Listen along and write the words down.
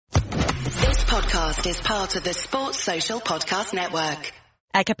podcast is part of the Sports Social Podcast Network.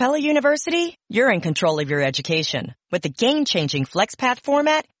 At Capella University, you're in control of your education. With the game-changing FlexPath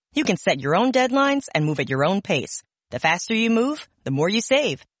format, you can set your own deadlines and move at your own pace. The faster you move, the more you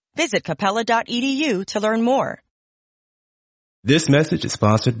save. Visit capella.edu to learn more. This message is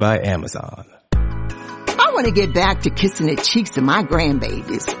sponsored by Amazon. I want to get back to kissing the cheeks of my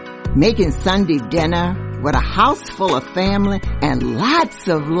grandbabies, making Sunday dinner with a house full of family and lots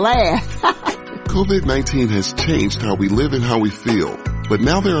of laughs. COVID-19 has changed how we live and how we feel. But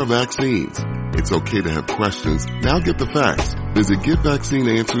now there are vaccines. It's okay to have questions. Now get the facts. Visit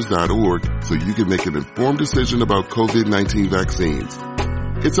getvaccineanswers.org so you can make an informed decision about COVID-19 vaccines.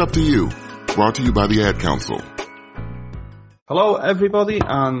 It's up to you. Brought to you by the Ad Council. Hello everybody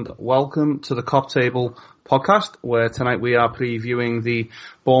and welcome to the Cop Table podcast, where tonight we are previewing the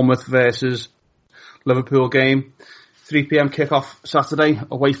Bournemouth versus Liverpool game. 3 p.m. kickoff Saturday,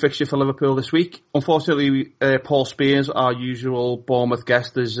 away fixture for Liverpool this week. Unfortunately, Paul Spears, our usual Bournemouth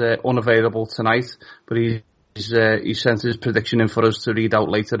guest, is unavailable tonight, but he sent his prediction in for us to read out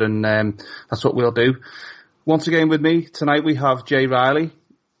later, and that's what we'll do. Once again with me tonight we have Jay Riley.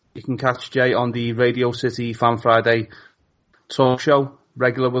 You can catch Jay on the Radio City Fan Friday talk show,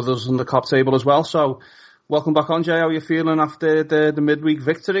 regular with us on the Cop Table as well. So welcome back on, Jay. How are you feeling after the midweek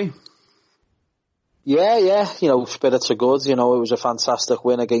victory? Yeah, spirits are good. It was a fantastic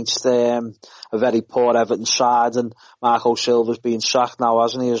win against a very poor Everton side, and Marco Silva's been sacked now,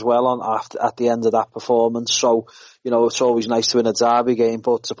 hasn't he, as well, at the end of that performance. So, it's always nice to win a derby game,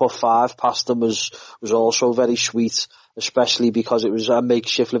 but to put 5 past them was also very sweet, especially because it was a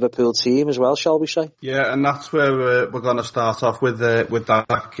makeshift Liverpool team as well, shall we say? Yeah, and that's where we're going to start off with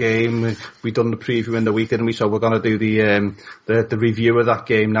that game. We've done the preview in the week, didn't we? So we're going to do the review of that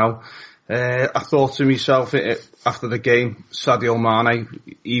game now. I thought to myself after the game, Sadio Mane,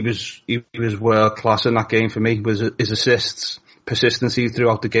 he was world class in that game for me. Was his assists, persistency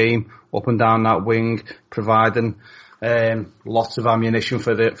throughout the game, up and down that wing, providing lots of ammunition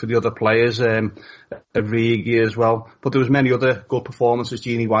for the other players. Origi as well, but there was many other good performances.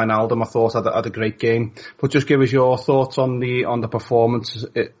 Gini Wijnaldum, I thought, had a great game. But just give us your thoughts on the performance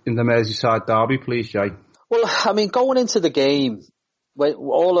in the Merseyside derby, please, Jay. Well, I mean, going into the game,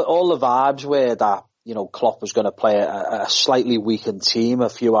 all the vibes were that, Klopp was going to play a slightly weakened team a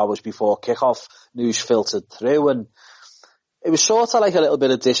few hours before kickoff. News filtered through, and it was sort of like a little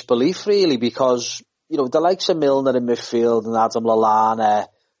bit of disbelief, really, because, the likes of Milner in midfield and Adam Lallana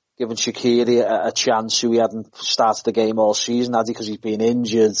giving Shaqiri a chance, who he hadn't started the game all season, had he, because he's been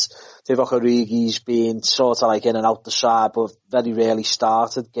injured. Divock Origi's been sort of like in and out the side, but very rarely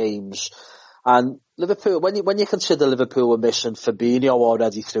started games. And Liverpool, when you consider Liverpool were missing Fabinho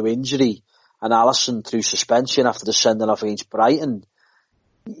already through injury and Alisson through suspension after the sending off against Brighton,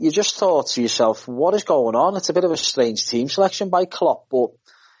 you just thought to yourself, what is going on? It's a bit of a strange team selection by Klopp, but,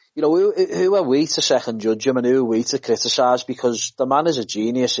 who are we to second judge him, and who are we to criticise? Because the man is a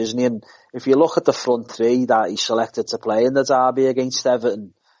genius, isn't he? And if you look at the front three that he selected to play in the derby against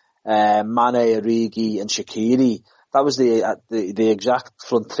Everton, Mane, Origi and Shaqiri, that was the exact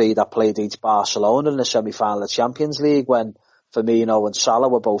front three that played against Barcelona in the semi-final of the Champions League when Firmino and Salah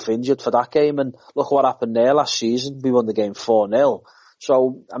were both injured for that game. And look what happened there last season. We won the game 4-0.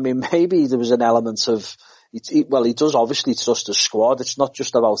 So, I mean, maybe there was an element of, he does obviously trust the squad. It's not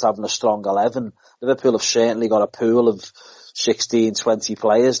just about having a strong 11. Liverpool have certainly got a pool of 16, 20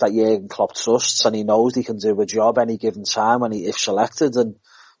 players that Jurgen Klopp trusts, and he knows he can do a job any given time if selected. And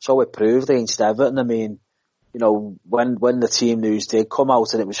so it proved against Everton. I mean, when the team news did come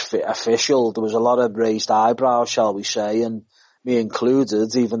out and it was official, there was a lot of raised eyebrows, shall we say, and me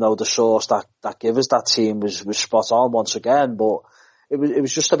included, even though the source that gave us that team was spot on once again. But it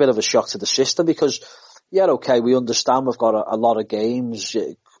was just a bit of a shock to the system because, we understand we've got a lot of games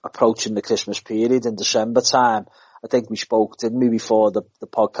approaching the Christmas period in December time. I think we spoke, didn't we, before the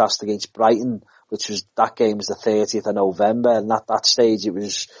podcast against Brighton, that game was the 30th of November, and at that stage it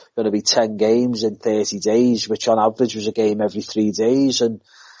was going to be 10 games in 30 days, which on average was a game every 3 days. And,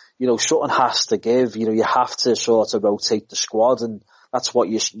 something has to give. You have to sort of rotate the squad, and that's what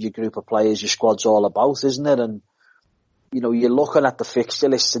your group of players, your squad's all about, isn't it? And, you're looking at the fixture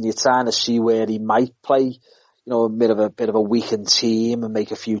list and you're trying to see where he might play, a bit of a weakened team and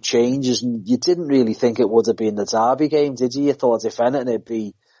make a few changes. And you didn't really think it would have been the derby game, did you? You thought if anything it'd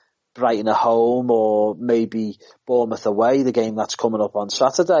be Brighton at home or maybe Bournemouth away, the game that's coming up on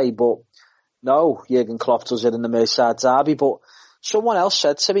Saturday. But no, Jurgen Klopp does it in the Merseyside derby. But someone else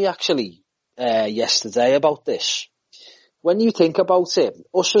said to me actually yesterday about this, when you think about it,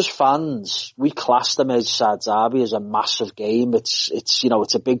 us as fans, we class the Merseyside derby as a massive game. It's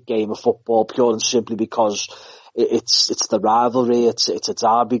a big game of football pure and simply because it's the rivalry. It's a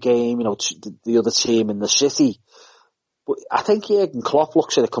derby game, the other team in the city. But I think Jurgen Klopp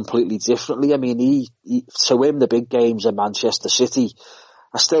looks at it completely differently. I mean, to him, the big games are Manchester City.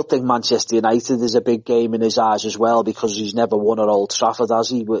 I still think Manchester United is a big game in his eyes as well because he's never won at Old Trafford, has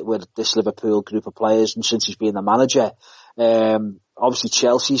he, with this Liverpool group of players and since he's been the manager. Obviously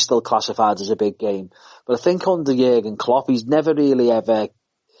Chelsea's still classified as a big game. But I think under Jurgen Klopp, he's never really ever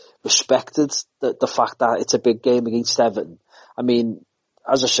respected the fact that it's a big game against Everton. I mean,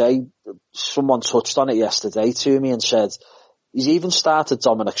 as I say, someone touched on it yesterday to me and said he's even started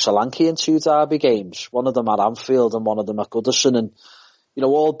Dominic Solanke in 2 derby games, one of them at Anfield and one of them at Goodison, and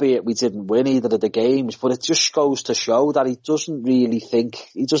albeit we didn't win either of the games, but it just goes to show that he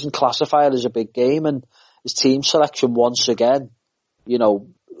doesn't classify it as a big game, and his team selection once again,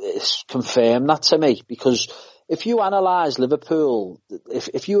 confirmed that to me, because if you analyse Liverpool,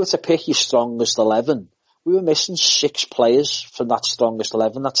 if you were to pick your strongest 11, we were missing 6 players from that strongest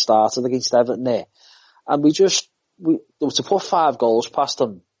 11 that started against Everton there, and to put 5 goals past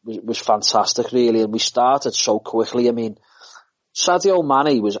them was fantastic really, and we started so quickly. I mean, Sadio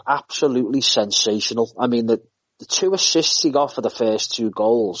Mane was absolutely sensational. I mean, the 2 assists he got for the first 2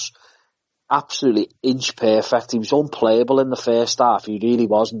 goals, absolutely inch perfect. He was unplayable in the first half. He really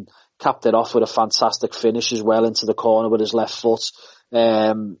wasn't. Capped it off with a fantastic finish as well into the corner with his left foot.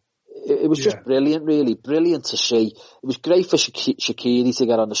 It was just brilliant, really brilliant to see. It was great for Shaqiri to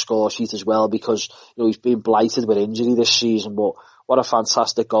get on the score sheet as well because he's been blighted with injury this season. But what a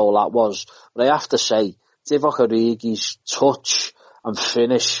fantastic goal that was! But I have to say, Divock Origi's touch and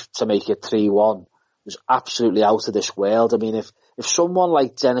finish to make it 3-1 was absolutely out of this world. I mean, if someone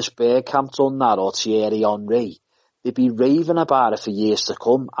like Dennis Bergkamp done that or Thierry Henry, they'd be raving about it for years to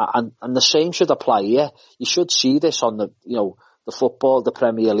come. And the same should apply here. You should see this on the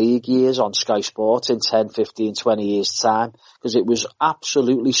Premier League years on Sky Sports in 10, 15, 20 years time, because it was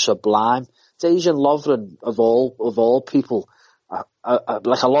absolutely sublime. Dejan Lovren, of all people,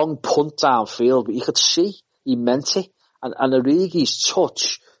 like a long punt downfield, but you could see he meant it. And Origi's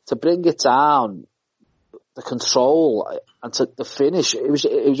touch to bring it down, the control and to the finish, it was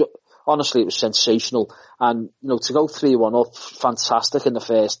honestly, it was sensational. And to go 3-1 up, fantastic in the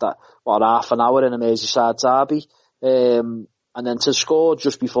first half an hour in a Merseyside derby, and then to score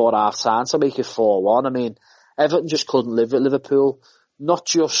just before half time to make it 4-1. I mean, Everton just couldn't live at Liverpool. Not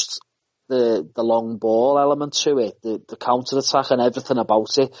just the long ball element to it, the counter-attack and everything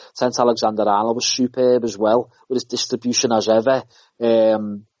about it. Trent Alexander-Arnold was superb as well, with his distribution as ever.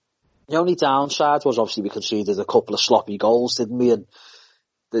 The only downside was obviously we conceded a couple of sloppy goals, didn't we? And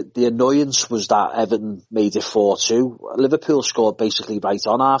the annoyance was that Everton made it 4-2. Liverpool scored basically right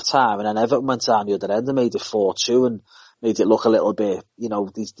on half-time, and then Everton went down the other end and made it 4-2, and made it look a little bit,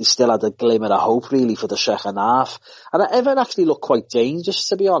 they still had a glimmer of hope really for the second half. And Everton actually looked quite dangerous,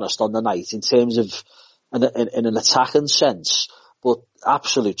 to be honest, on the night in terms of, in an attacking sense, but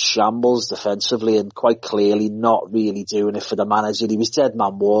absolute shambles defensively and quite clearly not really doing it for the manager. He was dead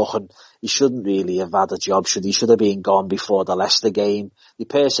man walking. He shouldn't really have had a job, he should have been gone before the Leicester game. They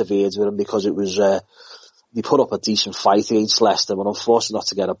persevered with him because it was, they put up a decent fight against Leicester, but unfortunately not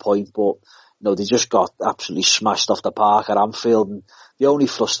to get a point, but they just got absolutely smashed off the park at Anfield. And the only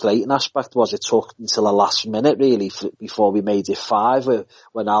frustrating aspect was it took until the last minute really before we made it 5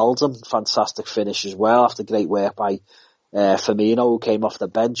 when Alden, fantastic finish as well after great work by Firmino, who came off the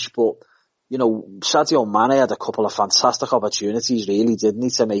bench. But Sadio Mane had a couple of fantastic opportunities really, didn't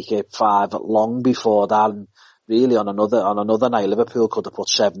he, to make it 5 long before that. And really on another night Liverpool could have put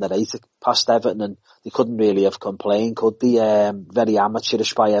 7 or 8 past Everton and they couldn't really have complained, could they? Very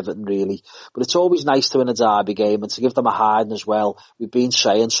amateurish by Everton really. But it's always nice to win a derby game and to give them a hiding as well. We've been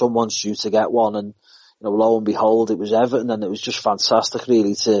saying someone's due to get one, and lo and behold it was Everton, and it was just fantastic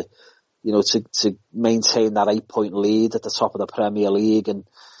really to maintain that 8-point lead at the top of the Premier League. And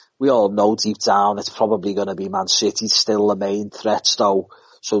we all know deep down it's probably going to be Man City still the main threats though.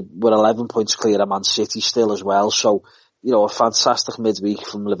 So we're 11 points clear of Man City still as well. So, a fantastic midweek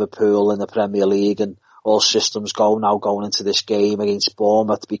from Liverpool in the Premier League, and all systems go now going into this game against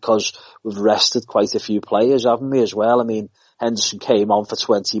Bournemouth because we've rested quite a few players, haven't we, as well? I mean, Henderson came on for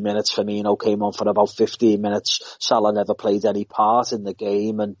 20 minutes, Firmino came on for about 15 minutes, Salah never played any part in the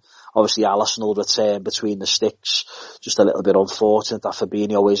game, and obviously Alisson will return between the sticks. Just a little bit unfortunate that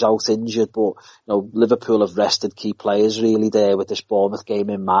Fabinho is out injured, but Liverpool have rested key players really there with this Bournemouth game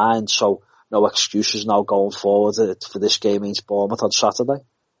in mind, so no excuses now going forward for this game against Bournemouth on Saturday.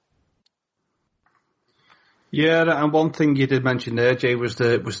 Yeah, and one thing you did mention there, Jay, was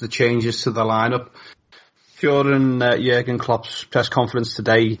the changes to the lineup. During Jurgen Klopp's press conference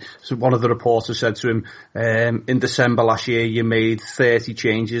today, so one of the reporters said to him, in December last year, you made 30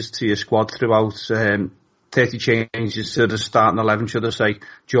 changes to your squad throughout, 30 changes to the starting 11, should I say,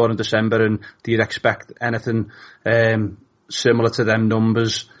 during December, and do you expect anything similar to them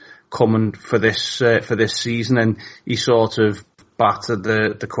numbers coming for this season? And he sort of battered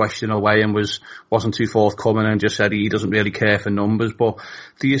the question away and wasn't too forthcoming and just said he doesn't really care for numbers. But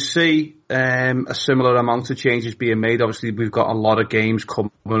do you see a similar amount of changes being made? Obviously, we've got a lot of games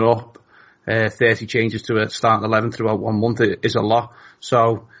coming up. 30 changes to a starting 11 throughout 1 month is a lot.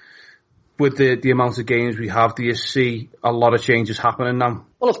 So with the amount of games we have, do you see a lot of changes happening now?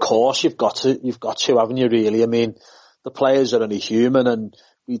 Well, of course, you've got to, haven't you, really? I mean, the players are only human, and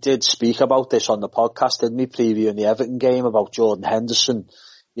we did speak about this on the podcast, didn't we, previewing the Everton game, about Jordan Henderson.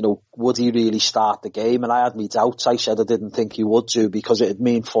 You know, would he really start the game? And I had my doubts. I said I didn't think he would do, because it'd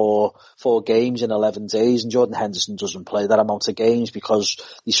mean four games in 11 days, and Jordan Henderson doesn't play that amount of games because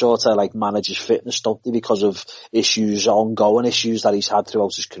he sort of like manages fitness, don't he, because of ongoing issues that he's had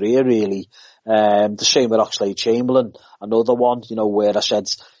throughout his career, really. The same with Oxlade-Chamberlain, another one, you know, where I said,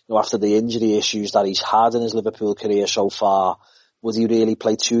 you know, after the injury issues that he's had in his Liverpool career so far, would he really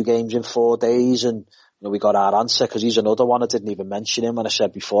play 2 games in 4 days? And, you know, we got our answer, because he's another one. I didn't even mention him when I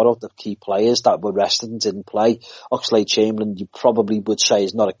said before of the key players that were rested and didn't play. Oxlade-Chamberlain, you probably would say,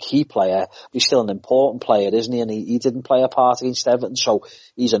 is not a key player, but he's still an important player, isn't he? And he didn't play a part against Everton, so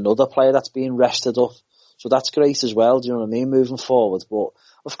he's another player that's being rested up. So that's great as well, do you know what I mean, moving forward. But,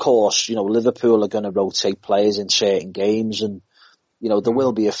 of course, you know, Liverpool are going to rotate players in certain games, and you know, there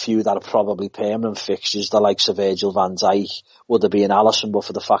will be a few that are probably permanent fixtures, the likes of Virgil van Dijk, would have been Alisson, but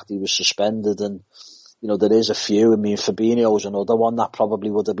for the fact he was suspended. And, you know, there is a few. I mean, Fabinho is another one that probably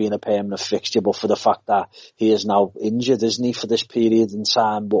would have been a permanent fixture, but for the fact that he is now injured, isn't he, for this period in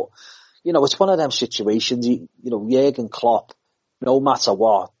time. But, you know, it's one of them situations. You know, Jurgen Klopp, no matter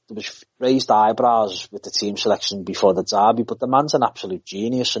what, there was raised eyebrows with the team selection before the derby, but the man's an absolute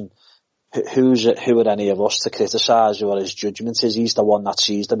genius, and who are any of us to criticise what his judgment is? He's the one that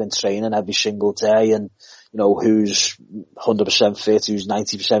sees them in training every single day, and, you know, who's 100% fit, who's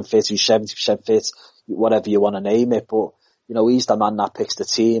 90% fit, who's 70% fit, whatever you want to name it. But, you know, he's the man that picks the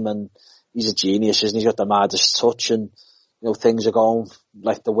team, and he's a genius, isn't he? He's got the Midas touch, and, you know, things are going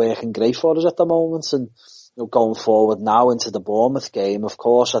like they're working great for us at the moment. And, you know, going forward now into the Bournemouth game, of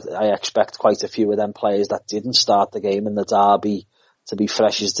course, I expect quite a few of them players that didn't start the game in the derby to be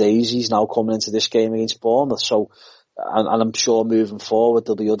fresh as daisies now coming into this game against Bournemouth. So, and I'm sure moving forward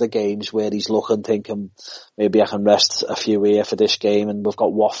there'll be other games where he's looking, thinking maybe I can rest a few here for this game. And we've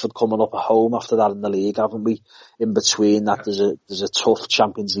got Watford coming up at home after that in the league, haven't we? In between that, there's a tough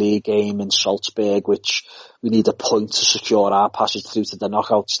Champions League game in Salzburg, which we need a point to secure our passage through to the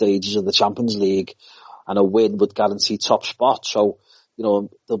knockout stages of the Champions League, and a win would guarantee top spot. So, you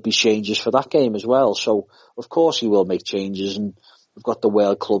know, there'll be changes for that game as well. So, of course he will make changes, and we've got the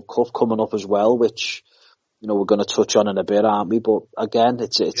World Club Cup coming up as well, which, you know, we're going to touch on in a bit, aren't we? But again,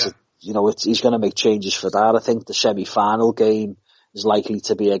 he's going to make changes for that. I think the semi-final game is likely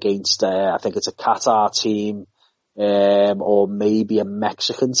to be against, I think it's a Qatar team, or maybe a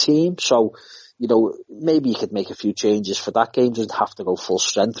Mexican team. So, you know, maybe you could make a few changes for that game. Doesn't have to go full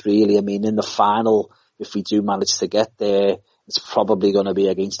strength, really. I mean, in the final, if we do manage to get there, it's probably going to be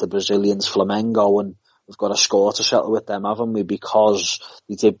against the Brazilians, Flamengo, and we've got a score to settle with them, haven't we? Because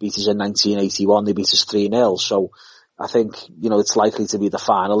they did beat us in 1981. They beat us 3-0. So I think, you know, it's likely to be the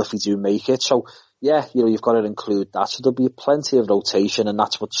final if we do make it. So, yeah, you know, you've got to include that. So there'll be plenty of rotation, and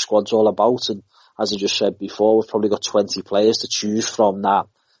that's what the squad's all about. And as I just said before, we've probably got 20 players to choose from that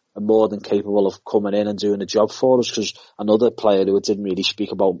are more than capable of coming in and doing a job for us. Because another player who I didn't really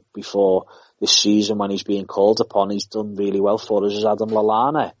speak about before this season when he's being called upon, he's done really well for us, is Adam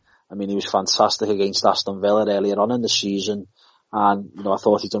Lallana. I mean, he was fantastic against Aston Villa earlier on in the season. And, you know, I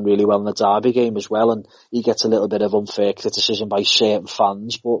thought he'd done really well in the derby game as well. And he gets a little bit of unfair criticism by certain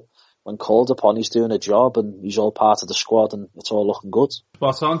fans, but when called upon, he's doing a job, and he's all part of the squad, and it's all looking good.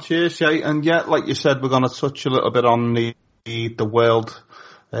 Spot on, cheers, Jay. And yeah, like you said, we're going to touch a little bit on the World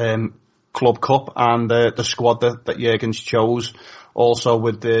Club Cup and the squad that Jurgen's chose. Also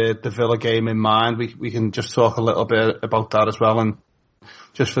with the Villa game in mind, we can just talk a little bit about that as well. And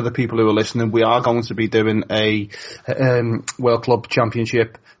just for the people who are listening, we are going to be doing a World Club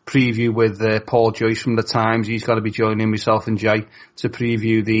Championship preview with Paul Joyce from The Times. He's got to be joining myself and Jay to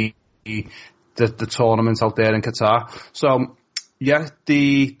preview the tournament out there in Qatar. So, yeah,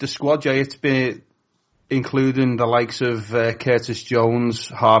 the squad, Jay, it's been including the likes of Curtis Jones,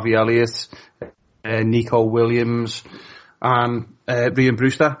 Harvey Elliott, Nico Williams and Ryan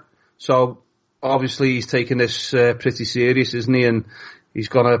Brewster. So obviously he's taking this pretty serious, isn't he? And he's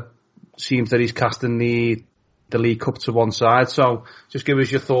seems that he's casting the League Cup to one side. So just give us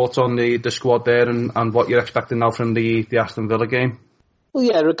your thoughts on the squad there and what you're expecting now from the Aston Villa game. Well,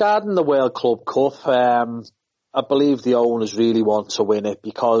 yeah, regarding the World Club Cup, I believe the owners really want to win it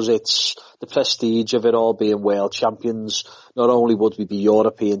because it's the prestige of it all being world champions. Not only would we be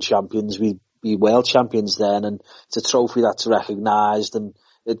European champions, we'd be world champions then, and it's a trophy that's recognised and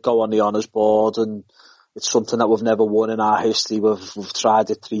it'd go on the honours board, and it's something that we've never won in our history. We've tried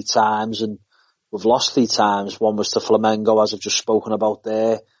it 3 times and we've lost 3 times. One was to Flamengo, as I've just spoken about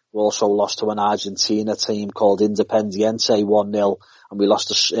there. We also lost to an Argentina team called Independiente 1-0, and we lost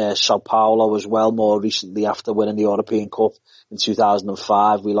to Sao Paulo as well more recently after winning the European Cup in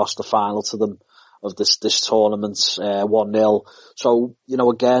 2005. We lost the final to them of this tournament 1-0. So, you know,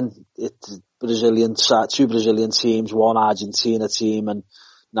 again, two Brazilian teams, one Argentina team, and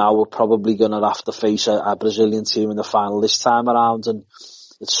now we're probably going to have to face a Brazilian team in the final this time around, and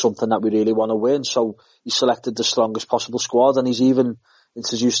it's something that we really want to win. So he selected the strongest possible squad, and he's even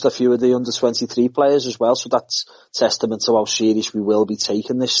introduced a few of the under-23 players as well. So that's testament to how serious we will be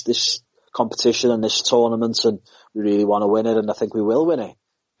taking this competition and this tournament, and we really want to win it, and I think we will win it.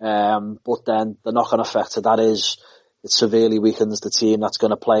 But then the knock-on effect of that is it severely weakens the team that's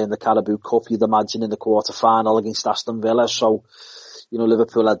going to play in the Carabao Cup, you'd imagine, in the quarter-final against Aston Villa. So, you know,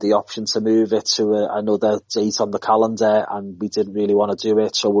 Liverpool had the option to move it to another date on the calendar, and we didn't really want to do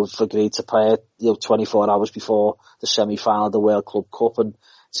it. So we've agreed to play it, 24 hours before the semi-final of the World Club Cup, and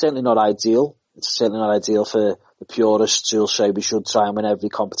it's certainly not ideal. It's certainly not ideal for the purists who'll say we should try and win every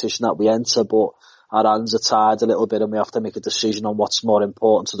competition that we enter, but our hands are tied a little bit and we have to make a decision on what's more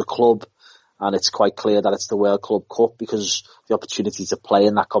important to the club. And it's quite clear that it's the World Club Cup because the opportunity to play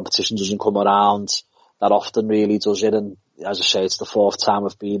in that competition doesn't come around that often, really, does it? And as I say, it's the 4th time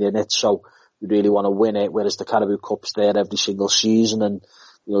we've been in it, so we really want to win it, whereas the Carabao Cup's there every single season, and,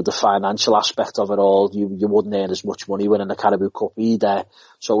 you know, the financial aspect of it all, you wouldn't earn as much money winning the Carabao Cup either.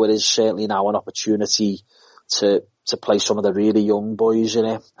 So it is certainly now an opportunity to play some of the really young boys in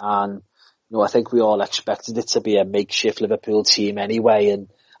it. And, you know, I think we all expected it to be a makeshift Liverpool team anyway, and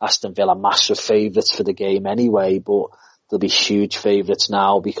Aston Villa massive favourites for the game anyway, but they'll be huge favourites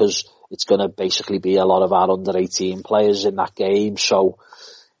now because it's going to basically be a lot of our under-18 players in that game. So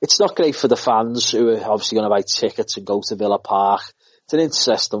it's not great for the fans who are obviously going to buy tickets and go to Villa Park. It's an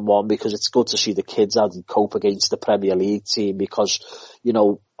interesting one because it's good to see the kids how they cope against the Premier League team because, you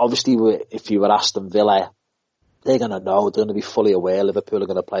know, obviously if you were Aston Villa, they're going to know, they're going to be fully aware Liverpool are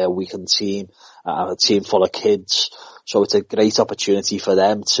going to play a weakened team, a team full of kids. So it's a great opportunity for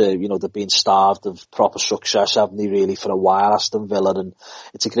them to, you know, they've been starved of proper success, haven't they, really, for a while, Aston Villa, and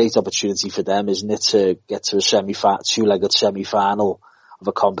it's a great opportunity for them, isn't it, to get to a two-legged semi-final of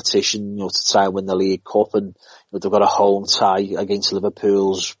a competition, you know, to try and win the League Cup, and, you know, they've got a home tie against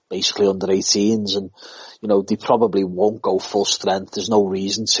Liverpool's basically under-18s, and, you know, they probably won't go full strength. There's no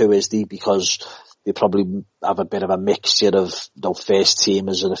reason to, is there, because they probably have a bit of a mixture of, you know, first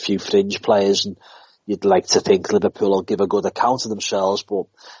teamers and a few fringe players, and you'd like to think Liverpool will give a good account of themselves, but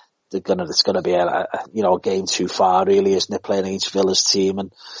it's gonna be a game too far, really, isn't it, playing against Villa's team?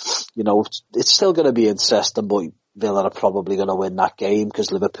 And, you know, it's still gonna be interesting, but Villa are probably gonna win that game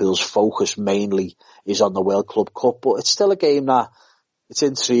because Liverpool's focus mainly is on the World Club Cup, but it's still a game that it's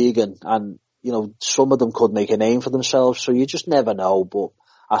intriguing, and, you know, some of them could make a name for themselves, so you just never know. But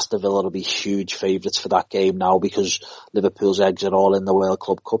Aston Villa will be huge favourites for that game now because Liverpool's eggs are all in the World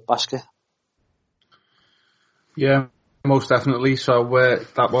Club Cup basket. Yeah, most definitely. So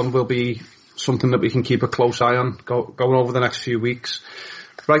that one will be something that we can keep a close eye on going over the next few weeks.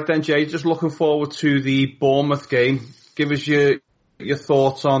 Right then, Jay, just looking forward to the Bournemouth game. Give us your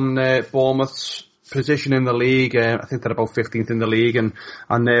thoughts on Bournemouth's position in the league. I think they're about 15th in the league,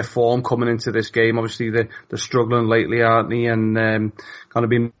 and their form coming into this game. Obviously, they're struggling lately, aren't they? And going to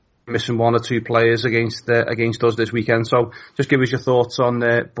be missing 1 or 2 players against us this weekend. So just give us your thoughts on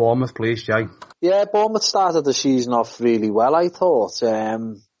Bournemouth, please, Jay. Yeah, Bournemouth started the season off really well, I thought.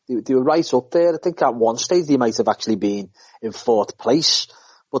 They were right up there. I think at one stage they might have actually been in 4th place,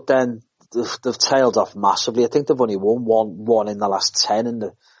 but then they've tailed off massively. I think they've only won one in the last 10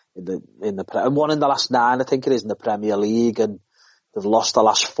 and one in the last 9, I think it is, in the Premier League, and they've lost the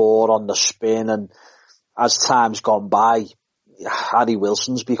last 4 on the spin. And as time's gone by, Harry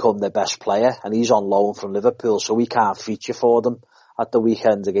Wilson's become their best player, and he's on loan from Liverpool, so we can't feature for them at the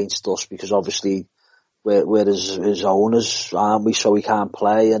weekend against us because obviously we're his owners, aren't we? So we can't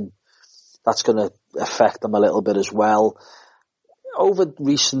play, and that's going to affect them a little bit as well. over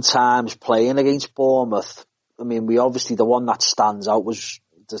recent times playing against Bournemouth, I mean, we obviously, the one that stands out was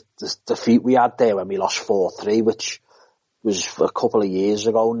the defeat we had there when we lost 4-3, which was a couple of years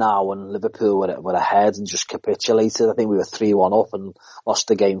ago now, and Liverpool were ahead and just capitulated. I think we were 3-1 up and lost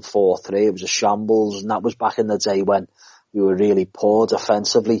the game 4-3. It was a shambles, and that was back in the day when we were really poor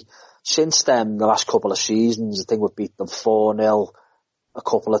defensively. Since then, the last couple of seasons, I think we've beat them 4-0 a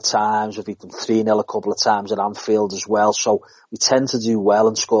couple of times. We've beat them 3-0 a couple of times at Anfield as well. So we tend to do well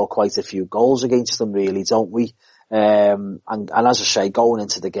and score quite a few goals against them, really, don't we? And as I say, going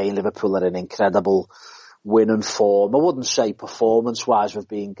into the game, Liverpool are in incredible winning form. I wouldn't say performance-wise we've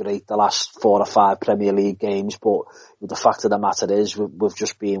been great the last 4 or 5 Premier League games, but the fact of the matter is we've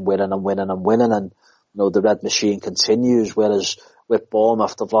just been winning and winning and winning, and the red machine continues. Whereas with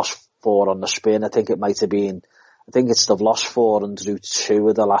Bournemouth, they've lost 4 on the spin. I think they've lost 4 and drew 2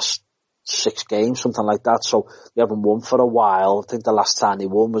 of the last 6 games, something like that. So they haven't won for a while. I think the last time they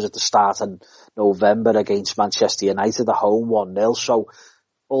won was at the start of November against Manchester United at home, 1-0. So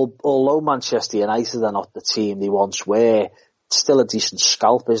although Manchester United are not the team they once were, it's still a decent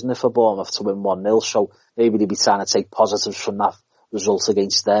scalp, isn't it, for Bournemouth to win 1-0? So maybe they'll be trying to take positives from that result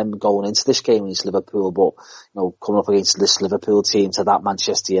against them going into this game against Liverpool. But, coming up against this Liverpool team to that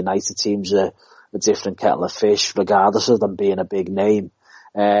Manchester United team's a different kettle of fish, regardless of them being a big name.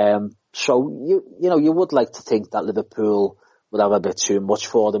 So you would like to think that Liverpool would have a bit too much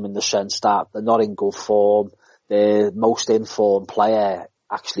for them in the sense that they're not in good form. Their most informed player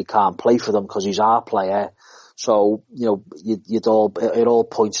actually can't play for them because he's our player. So, it all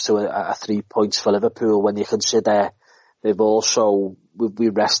points to a 3 points for Liverpool when you consider we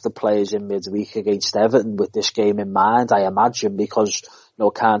rest the players in midweek against Everton with this game in mind, I imagine, because,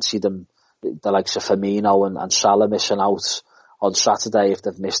 can't see them, the likes of Firmino and Salah missing out on Saturday if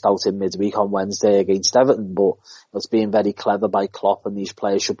they've missed out in midweek on Wednesday against Everton. But it's being very clever by Klopp, and these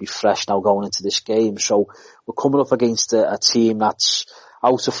players should be fresh now going into this game. So we're coming up against a team that's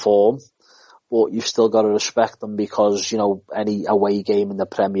out of form, but you've still got to respect them because, any away game in the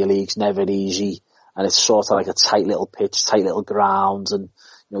Premier League's never easy, and it's sort of like a tight little pitch, tight little ground, and,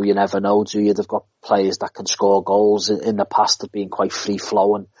 you never know, do you? They've got players that can score goals. In the past, they've been quite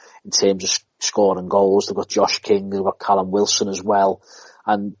free-flowing in terms of scoring goals. They've got Josh King, they've got Callum Wilson as well,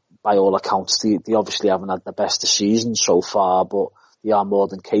 and by all accounts, they obviously haven't had the best of seasons so far, but they are more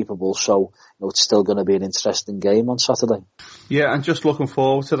than capable, so it's still going to be an interesting game on Saturday. Yeah, and just looking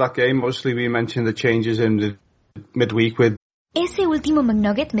forward to that game. Obviously, we mentioned the changes in the midweek with... Ese último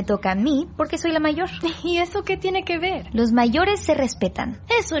McNugget me toca a mí porque soy la mayor. ¿Y eso qué tiene que ver? Los mayores se respetan.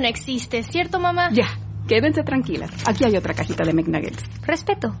 Eso no existe, ¿cierto, mamá? Ya, quédense tranquilas. Aquí hay otra cajita de McNuggets.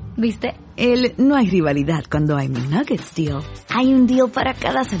 Respeto, ¿viste? No hay rivalidad cuando hay McNuggets deal. Hay un deal para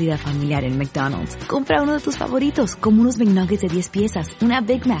cada salida familiar en McDonald's. Compra uno de tus favoritos, como unos McNuggets de 10 piezas, una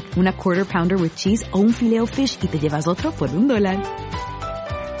Big Mac, una Quarter Pounder with cheese o un Filet-O-Fish y te llevas otro por $1.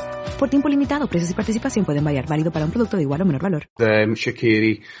 Por tiempo limitado, precios y participación pueden variar. Válido para un producto de igual o menor valor.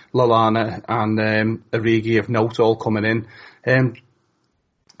 Shaqiri, Lallana and Origi of note all coming in.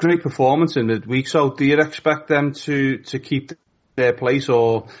 Great performance in midweek. So do you expect them to keep their place,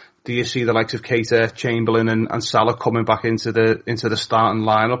 or do you see the likes of Keita, Chamberlain and Salah coming back into the starting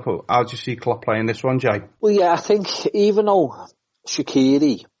lineup? How do you see Klopp playing this one, Jay? Well, yeah, I think even though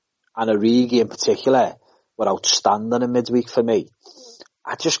Shaqiri and Origi in particular were outstanding in midweek for me,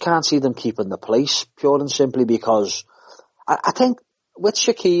 I just can't see them keeping the place, pure and simply because I think with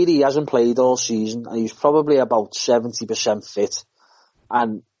Shaqiri, he hasn't played all season and he's probably about 70% fit.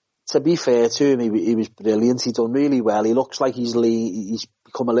 And to be fair to him, he was brilliant. He's done really well. He looks like he's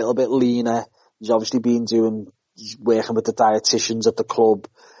become a little bit leaner. He's obviously been working with the dietitians at the club.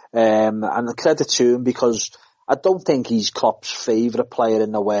 And credit to him because I don't think he's Klopp's favourite player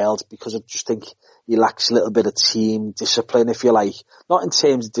in the world because I just think he lacks a little bit of team discipline, if you like. Not in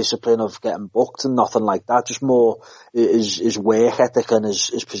terms of discipline of getting booked and nothing like that, just more his work ethic and his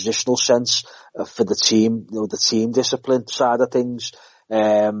positional sense for the team, the team discipline side of things.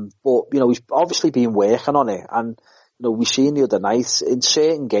 But, he's obviously been working on it. And, we seen the other night, in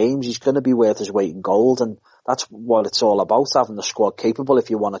certain games, he's going to be worth his weight in gold. And that's what it's all about, having the squad capable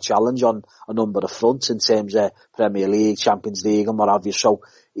if you want to challenge on a number of fronts in terms of Premier League, Champions League and what have you. So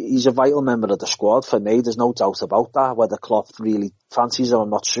he's a vital member of the squad for me. There's no doubt about that. Whether Klopp really fancies him,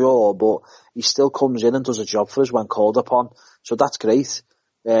 I'm not sure, but he still comes in and does a job for us when called upon. So that's great.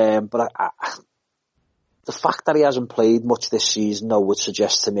 But the fact that he hasn't played much this season, though, would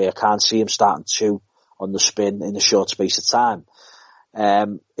suggest to me I can't see him starting 2 on the spin in a short space of time.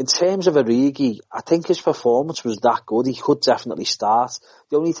 In terms of Origi, I think his performance was that good. He could definitely start.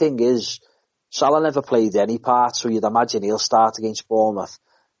 The only thing is, Salah never played any part, so you'd imagine he'll start against Bournemouth.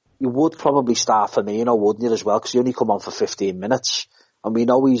 You would probably start Firmino, wouldn't you, as well, because he only come on for 15 minutes. And we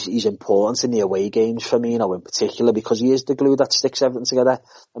know he's important in the away games, Firmino in particular, because he is the glue that sticks everything together.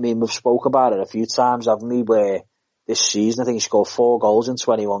 I mean, we've spoke about it a few times, haven't we, where this season I think he scored 4 goals in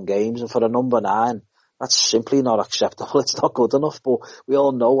 21 games, and for a number 9, that's simply not acceptable. It's not good enough, but we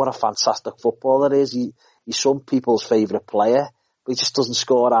all know what a fantastic footballer is. He's some people's favourite player, but he just doesn't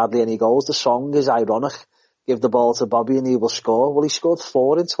score hardly any goals. The song is ironic. Give the ball to Bobby and he will score. Well, he scored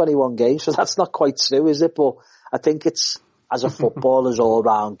 4 in 21 games, so that's not quite true, is it? But I think it's, as a footballer's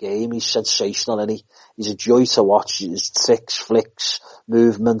all-round game, he's sensational, and he's a joy to watch. His tricks, flicks,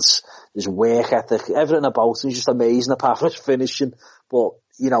 movements, his work ethic, everything about him is just amazing apart from his finishing. But,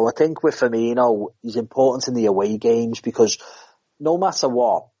 you know, I think with Firmino, he's important in the away games because no matter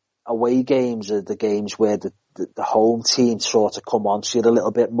what, away games are the games where the home team sort of come on to you a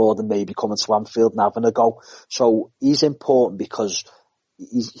little bit more than maybe coming to Anfield and having a go. So he's important because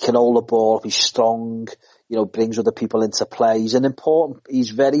he can hold the ball, he's strong, you know, brings other people into play. He's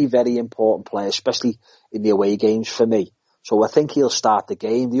very, very important player, especially in the away games for me. So I think he'll start the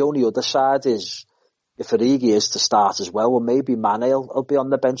game. The only other side is, if Origi is to start as well maybe Mane will be on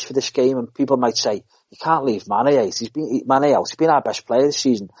the bench for this game, and people might say, you can't leave Mane out. He's been our best player this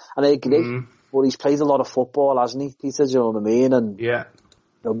season. And I agree, but he's played a lot of football, hasn't he, Peter? Do you know what I mean? And yeah,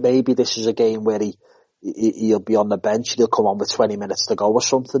 you know, maybe this is a game where he'll be on the bench, he'll come on with 20 minutes to go or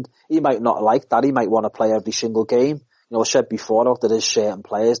something. He might not like that, he might want to play every single game. You know, I said before, there is certain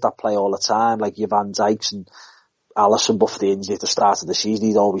players that play all the time, like your Van Dijks and Alisson, but for the injury at the start of the season,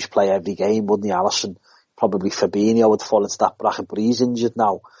 he'd always play every game, wouldn't he, Alisson? Probably Fabinho would fall into that bracket, but he's injured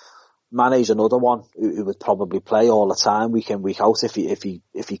now. Mane's another one who would probably play all the time, week in, week out, if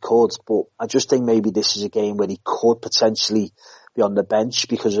he could. But I just think maybe this is a game where he could potentially be on the bench,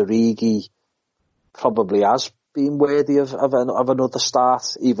 because Origi probably has been worthy of another start,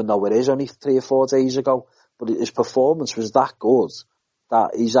 even though it is only 3 or 4 days ago. But his performance was that good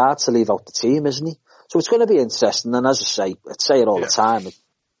that he's hard to leave out the team, isn't he? So it's going to be interesting. And as I say it all the time,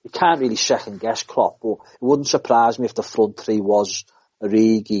 you can't really second guess Klopp, but it wouldn't surprise me if the front 3 was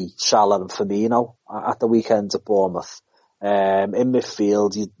Origi, Salah and Firmino at the weekend at Bournemouth. In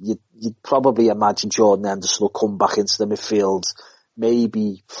midfield, you'd probably imagine Jordan Henderson will come back into the midfield,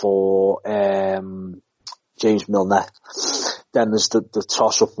 maybe for James Milner. Then there's the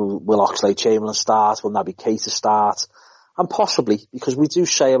toss-up, will Oxlade-Chamberlain start, will Naby Keita start? And possibly, because we do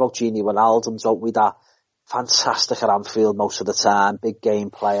say about Gini Wijnaldum, don't we, that fantastic at Anfield most of the time, big game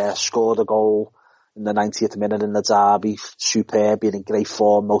player, scored a goal in the 90th minute in the derby, superb, being in great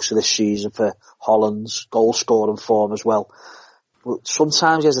form most of this season for Holland's goal scoring form as well. But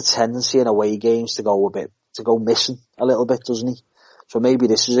sometimes he has a tendency in away games to go missing a little bit, doesn't he? So maybe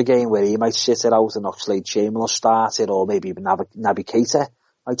this is a game where he might sit it out and Oxlade-Chamberlain start it, or maybe even Naby Keita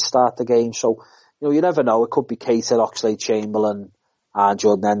might start the game. So, you know, you never know. It could be Keita, Oxlade-Chamberlain and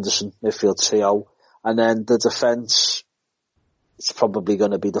Jordan Henderson, midfield trio. And then the defence, it's probably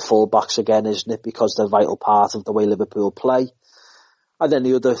going to be the full-backs again, isn't it? Because they're a vital part of the way Liverpool play. And then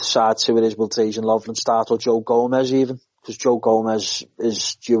the other side to it is, will Dejan Lovren start or Joe Gomez even? Because Joe Gomez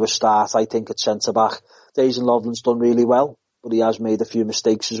is due a start, I think, at centre-back. Dejan Lovren's done really well, but he has made a few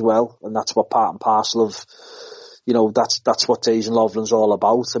mistakes as well. And that's what part and parcel of, you know, that's what Dejan Lovren's all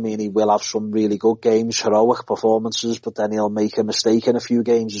about. I mean, he will have some really good games, heroic performances, but then he'll make a mistake in a few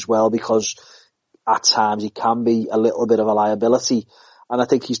games as well, because at times he can be a little bit of a liability. And I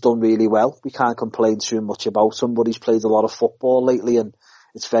think he's done really well. We can't complain too much about him, but he's played a lot of football lately, and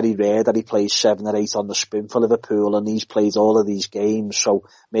it's very rare that he plays 7 or 8 on the spin for Liverpool, and he's played all of these games, so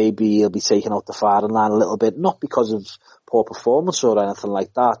maybe he'll be taken out the firing line a little bit, not because of poor performance or anything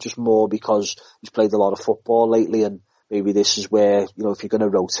like that, just more because he's played a lot of football lately, and maybe this is where, you know, if you're going to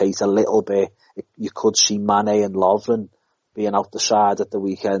rotate a little bit, you could see Mane and Lovren being out the side at the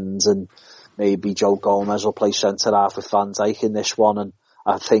weekends, and maybe Joe Gomez will play centre-half with Van Dijk in this one, and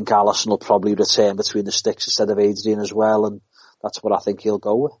I think Alisson will probably return between the sticks instead of Adrian as well, and that's what I think he'll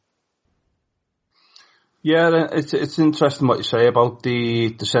go with. Yeah, it's interesting what you say about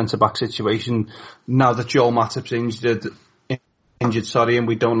the centre-back situation. Now that Joel Matip's injured, and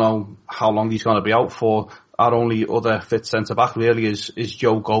we don't know how long he's going to be out for, our only other fit centre-back really is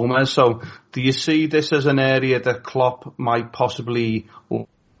Joe Gomez. So do you see this as an area that Klopp might possibly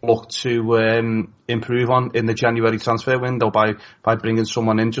look to improve on in the January transfer window by bringing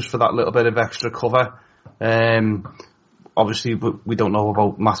someone in just for that little bit of extra cover? Obviously, we don't know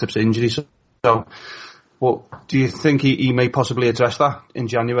about Matip's injury, so well, do you think he may possibly address that in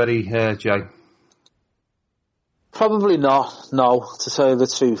January, Jay? Probably not, no, to tell you the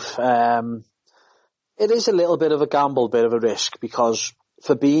truth. It is a little bit of a gamble, bit of a risk, because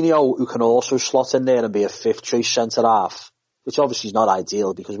Fabinho, who can also slot in there and be a fifth choice centre half, which obviously is not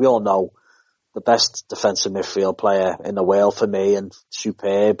ideal because we all know the best defensive midfield player in the world for me and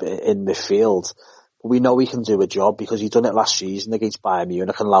superb in midfield. But we know he can do a job because he done it last season against Bayern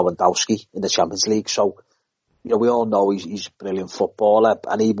Munich and Lewandowski in the Champions League. So, you know, we all know he's a brilliant footballer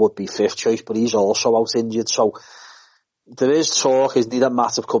and he would be fifth choice, but he's also out injured. So there is talk, isn't he, that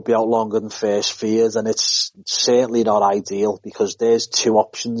Matip could be out longer than first feared, and it's certainly not ideal because there's two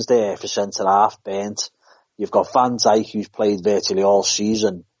options there for centre half, Bernd. You've got Van Dijk, who's played virtually all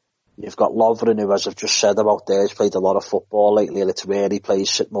season. You've got Lovren, who, as I've just said about there, has played a lot of football lately, and it's rare he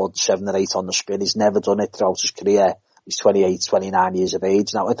plays more than 7 or 8 on the spin. He's never done it throughout his career. He's 28, 29 years of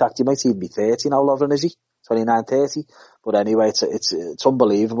age now. In fact, he might even be 30 now, Lovren, is he? 29, 30. But anyway, it's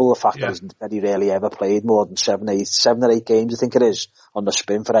unbelievable the fact that he's very rarely ever played more than 7 or 8 games, I think it is, on the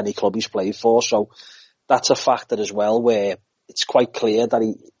spin for any club he's played for. So that's a factor as well, where it's quite clear that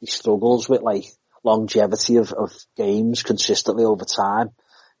he struggles with like longevity of games consistently over time.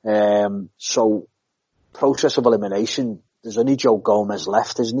 So process of elimination, there's only Joe Gomez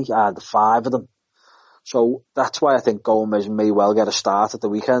left, isn't he? The 5 of them. So that's why I think Gomez may well get a start at the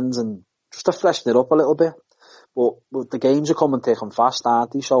weekend and just to freshen it up a little bit. But the games are coming thick and fast,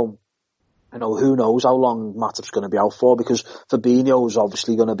 aren't they? So, you know, who knows how long Matip's going to be out for, because Fabinho is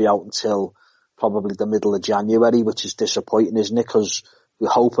obviously going to be out until probably the middle of January, which is disappointing, isn't it? Because we're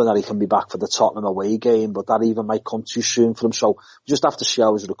hoping that he can be back for the Tottenham away game, but that even might come too soon for him. So we just have to see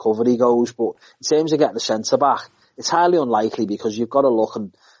how his recovery goes. But in terms of getting the centre back, it's highly unlikely because you've got to look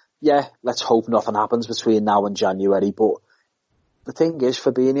and, yeah, let's hope nothing happens between now and January. But the thing is,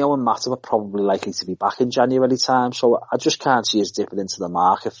 Fabinho and Matip are probably likely to be back in January time. So I just can't see us dipping into the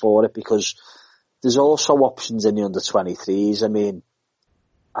market for it because there's also options in the under-23s. I mean,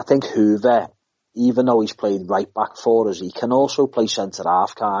 I think Hoover, even though he's played right back for us, he can also play centre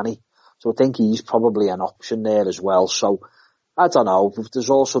half, can't he? So I think he's probably an option there as well. So I don't know.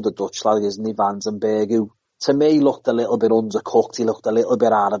 There's also the Dutch lad, isn't he, Vandenberg, who to me looked a little bit undercooked. He looked a little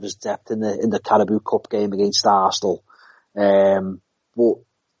bit out of his depth in the Carabao Cup game against Arsenal. But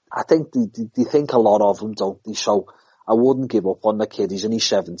I think they think a lot of him, don't they? So I wouldn't give up on the kid. He's only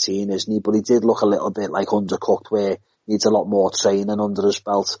 17, isn't he? But he did look a little bit like undercooked, where needs a lot more training under his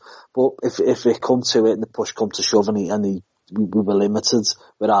belt. But if it come to it and the push come to shove and we were limited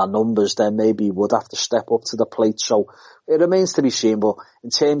with our numbers, then maybe he would have to step up to the plate. So it remains to be seen. But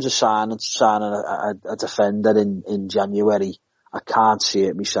in terms of signing a defender in January, I can't see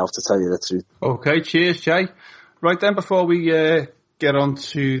it myself, to tell you the truth. Okay, cheers, Jay. Right then, before we get on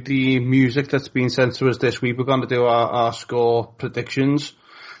to the music that's been sent to us this week, we're going to do our score predictions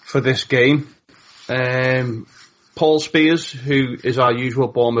for this game. Paul Spears, who is our usual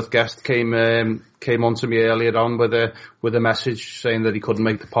Bournemouth guest, came on to me earlier on with a message saying that he couldn't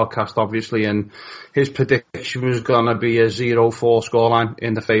make the podcast, obviously, and his prediction was going to be a 0-4 scoreline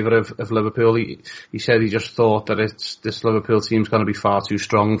in the favour of Liverpool. He said he just thought that this Liverpool team's going to be far too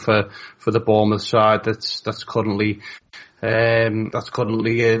strong for the Bournemouth side that's currently playing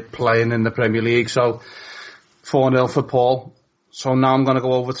in the Premier League. So 4-0 for Paul. So now I'm going to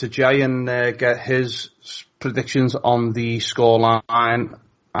go over to Jay and get his predictions on the scoreline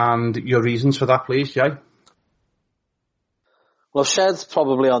and your reasons for that, please, Jay. Well, I've said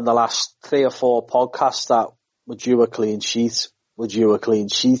probably on the last 3 or 4 podcasts that we're due a clean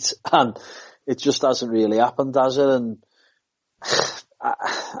sheet, and it just hasn't really happened, has it? And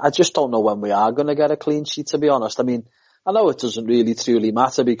I just don't know when we are going to get a clean sheet, to be honest. I mean, I know it doesn't really truly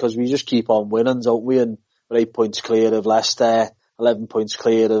matter because we just keep on winning, don't we? And we're 8 points clear of Leicester, 11 points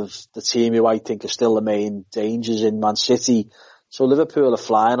clear of the team who I think are still the main dangers in Man City. So Liverpool are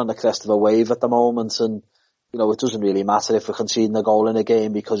flying on the crest of a wave at the moment, and you know, it doesn't really matter if we're conceding a goal in a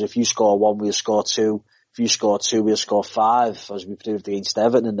game, because if you score 1, we'll score 2. If you score 2, we'll score 5, as we proved against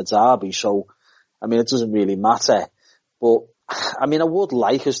Everton in the derby. So, I mean, it doesn't really matter. But, I mean, I would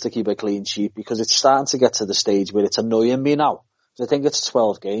like us to keep a clean sheet because it's starting to get to the stage where it's annoying me now. I think it's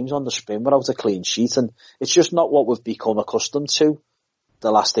 12 games on the spin without a clean sheet, and it's just not what we've become accustomed to the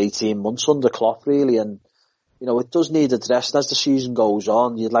last 18 months under Klopp, really. And, you know, it does need addressing as the season goes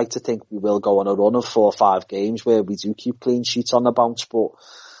on. You'd like to think we will go on a run of 4 or 5 games where we do keep clean sheets on the bounce, but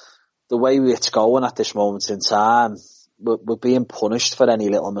the way it's going at this moment in time, we're being punished for any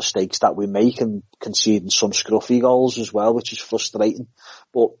little mistakes that we make and conceding some scruffy goals as well, which is frustrating.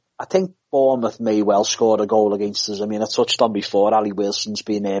 But I think Bournemouth may well score a goal against us. I mean, I touched on before, Ali Wilson's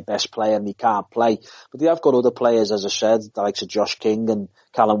been their best player and he can't play. But they have got other players, as I said, the likes of Josh King and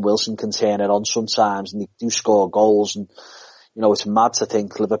Callum Wilson can turn it on sometimes, and they do score goals. And, You know, it's mad to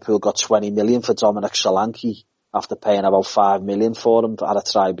think Liverpool got 20 million for Dominic Solanke after paying about 5 million for him at a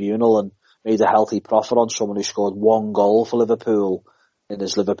tribunal, and made a healthy profit on someone who scored 1 goal for Liverpool in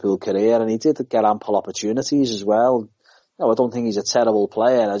his Liverpool career, and he did get ample opportunities as well. You know, I don't think he's a terrible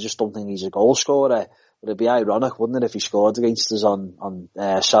player. I just don't think he's a goal scorer. But it'd be ironic, wouldn't it, if he scored against us on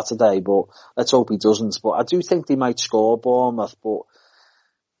Saturday? But let's hope he doesn't. But I do think they might score, Bournemouth. But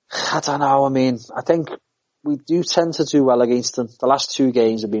I don't know. I mean, I think we do tend to do well against them. The last 2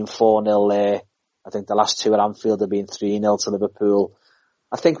 games have been 4-0 there. I think the last 2 at Anfield have been 3-0 to Liverpool.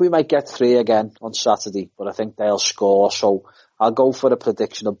 I think we might get 3 again on Saturday, but I think they'll score. So I'll go for a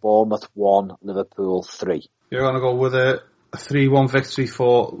prediction of Bournemouth 1, Liverpool 3. You're going to go with a 3-1 victory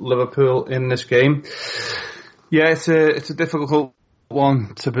for Liverpool in this game. Yeah, it's a difficult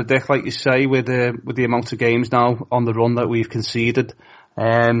one to predict, like you say, with the amount of games now on the run that we've conceded.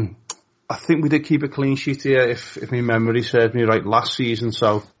 I think we did keep a clean sheet here, if my memory serves me right, last season.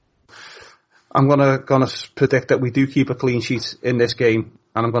 So I'm gonna predict that we do keep a clean sheet in this game,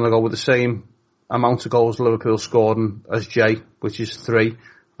 and I'm gonna go with the same amount of goals Liverpool scored as Jay, which is 3,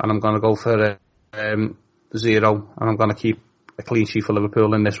 and I'm gonna go for 0, and I'm gonna keep a clean sheet for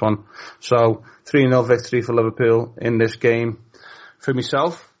Liverpool in this one. So 3-0 victory for Liverpool in this game for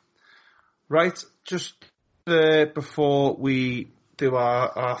myself. Right, just before we do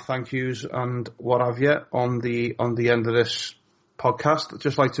our thank yous and what have you on the end of this podcast, I'd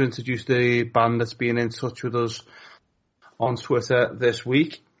just like to introduce the band that's been in touch with us on Twitter this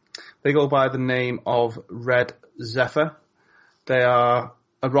week. They go by the name of Red Zephyr. They are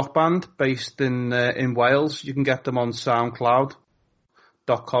a rock band based in Wales. You can get them on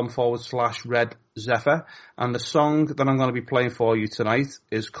soundcloud.com/Red Zephyr. And the song that I'm going to be playing for you tonight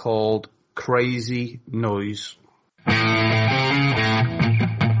is called Crazy Noise.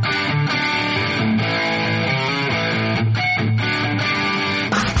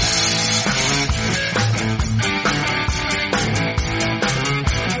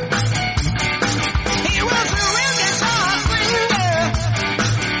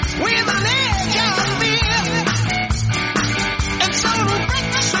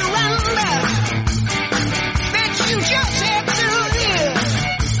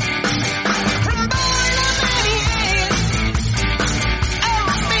 From Boiler Manny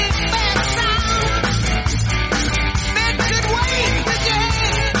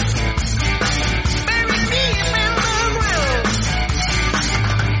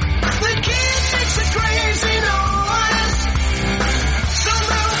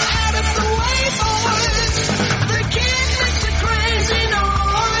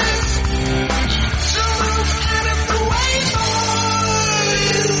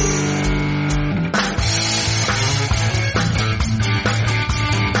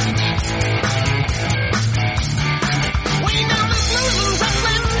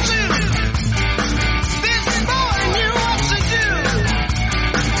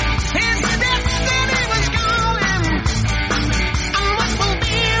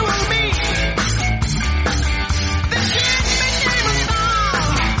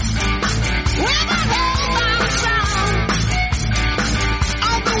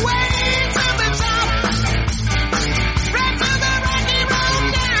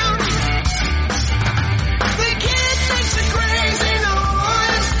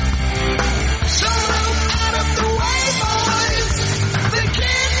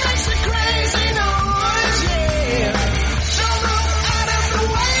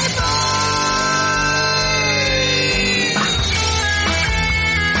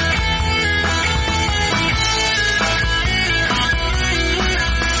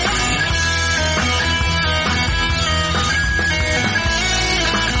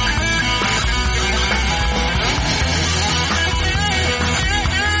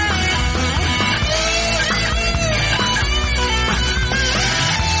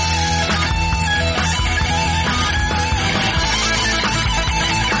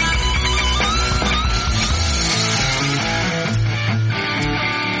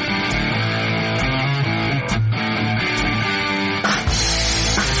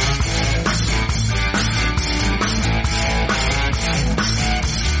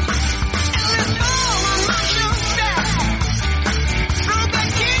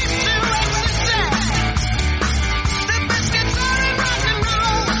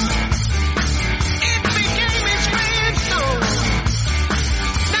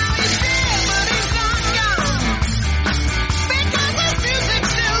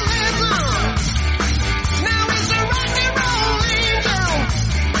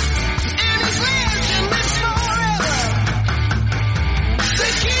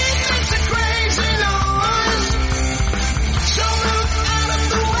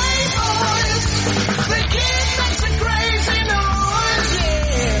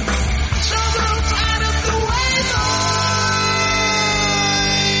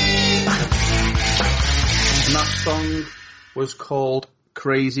was called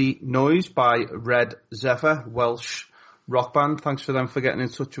Crazy Noise by Red Zephyr, Welsh rock band. Thanks for them for getting in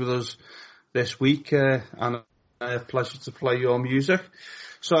touch with us this week, and a pleasure to play your music.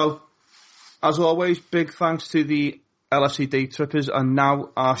 So, as always, big thanks to the LFC Day Trippers and now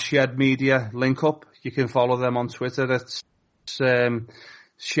our Shed Media link up. You can follow them on Twitter. It's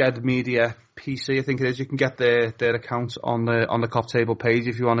Shed Media PC, I think it is. You can get their account on the Cop Table page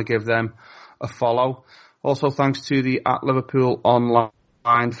if you want to give them a follow. Also, thanks to the at Liverpool Online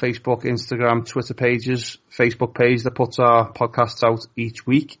Facebook, Instagram, Twitter pages, Facebook page that puts our podcasts out each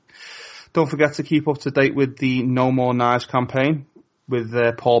week. Don't forget to keep up to date with the No More Knives campaign with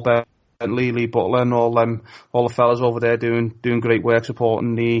Paul Bentley, Lee Butler, and all the fellas over there doing great work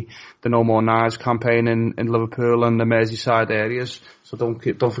supporting the No More Knives campaign in Liverpool and the Merseyside areas. So don't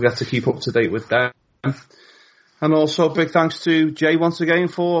forget to keep up to date with them. And also big thanks to Jay once again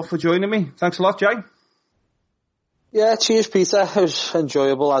for joining me. Thanks a lot, Jay. Yeah, cheers, Peter. It was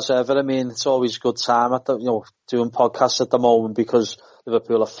enjoyable as ever. I mean, it's always a good time doing podcasts at the moment because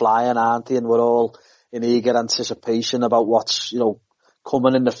Liverpool are flying, aren't they? And we're all in eager anticipation about what's,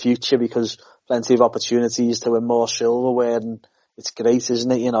 coming in the future because plenty of opportunities to win more silverware, and it's great,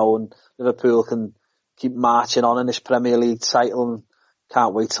 isn't it? And Liverpool can keep marching on in this Premier League title and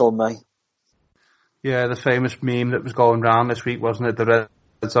can't wait till May. Yeah, the famous meme that was going around this week, wasn't it? The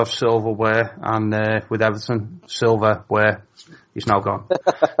Reds have silverware, and with Everton, silverware. He's now gone.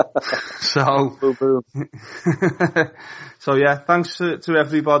 So, so yeah, thanks to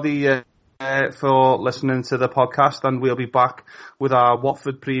everybody for listening to the podcast, and we'll be back with our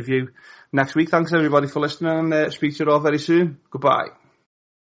Watford preview next week. Thanks everybody for listening, and speak to you all very soon. Goodbye.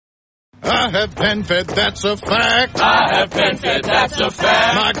 I have PenFed, that's a fact. I have PenFed, that's a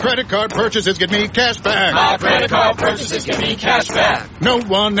fact. My credit card purchases get me cash back. My credit card purchases get me cash back. No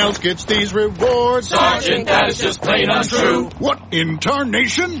one else gets these rewards. Sergeant, that is just plain untrue. What in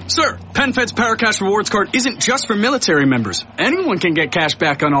tarnation? Sir, PenFed's PowerCash Rewards card isn't just for military members. Anyone can get cash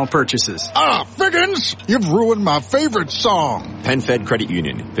back on all purchases. Ah, Figgins, you've ruined my favorite song. PenFed Credit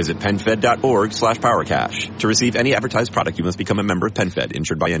Union. Visit PenFed.org/PowerCash. To receive any advertised product, you must become a member of PenFed,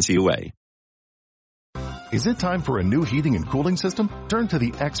 insured by NCUA. Is it time for a new heating and cooling system? Turn to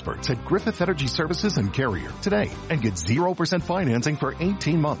the experts at Griffith Energy Services and Carrier today and get 0% financing for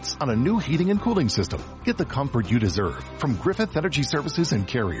 18 months on a new heating and cooling system. Get the comfort you deserve from Griffith Energy Services and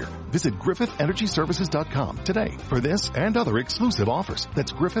Carrier. Visit GriffithEnergyServices.com today for this and other exclusive offers.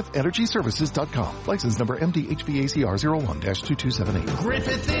 That's GriffithEnergyServices.com. License number MDHVACR 01-2278.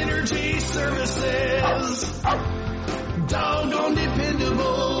 Griffith Energy Services. Doggone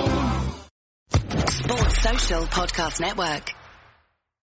dependable. Sports Social Podcast Network.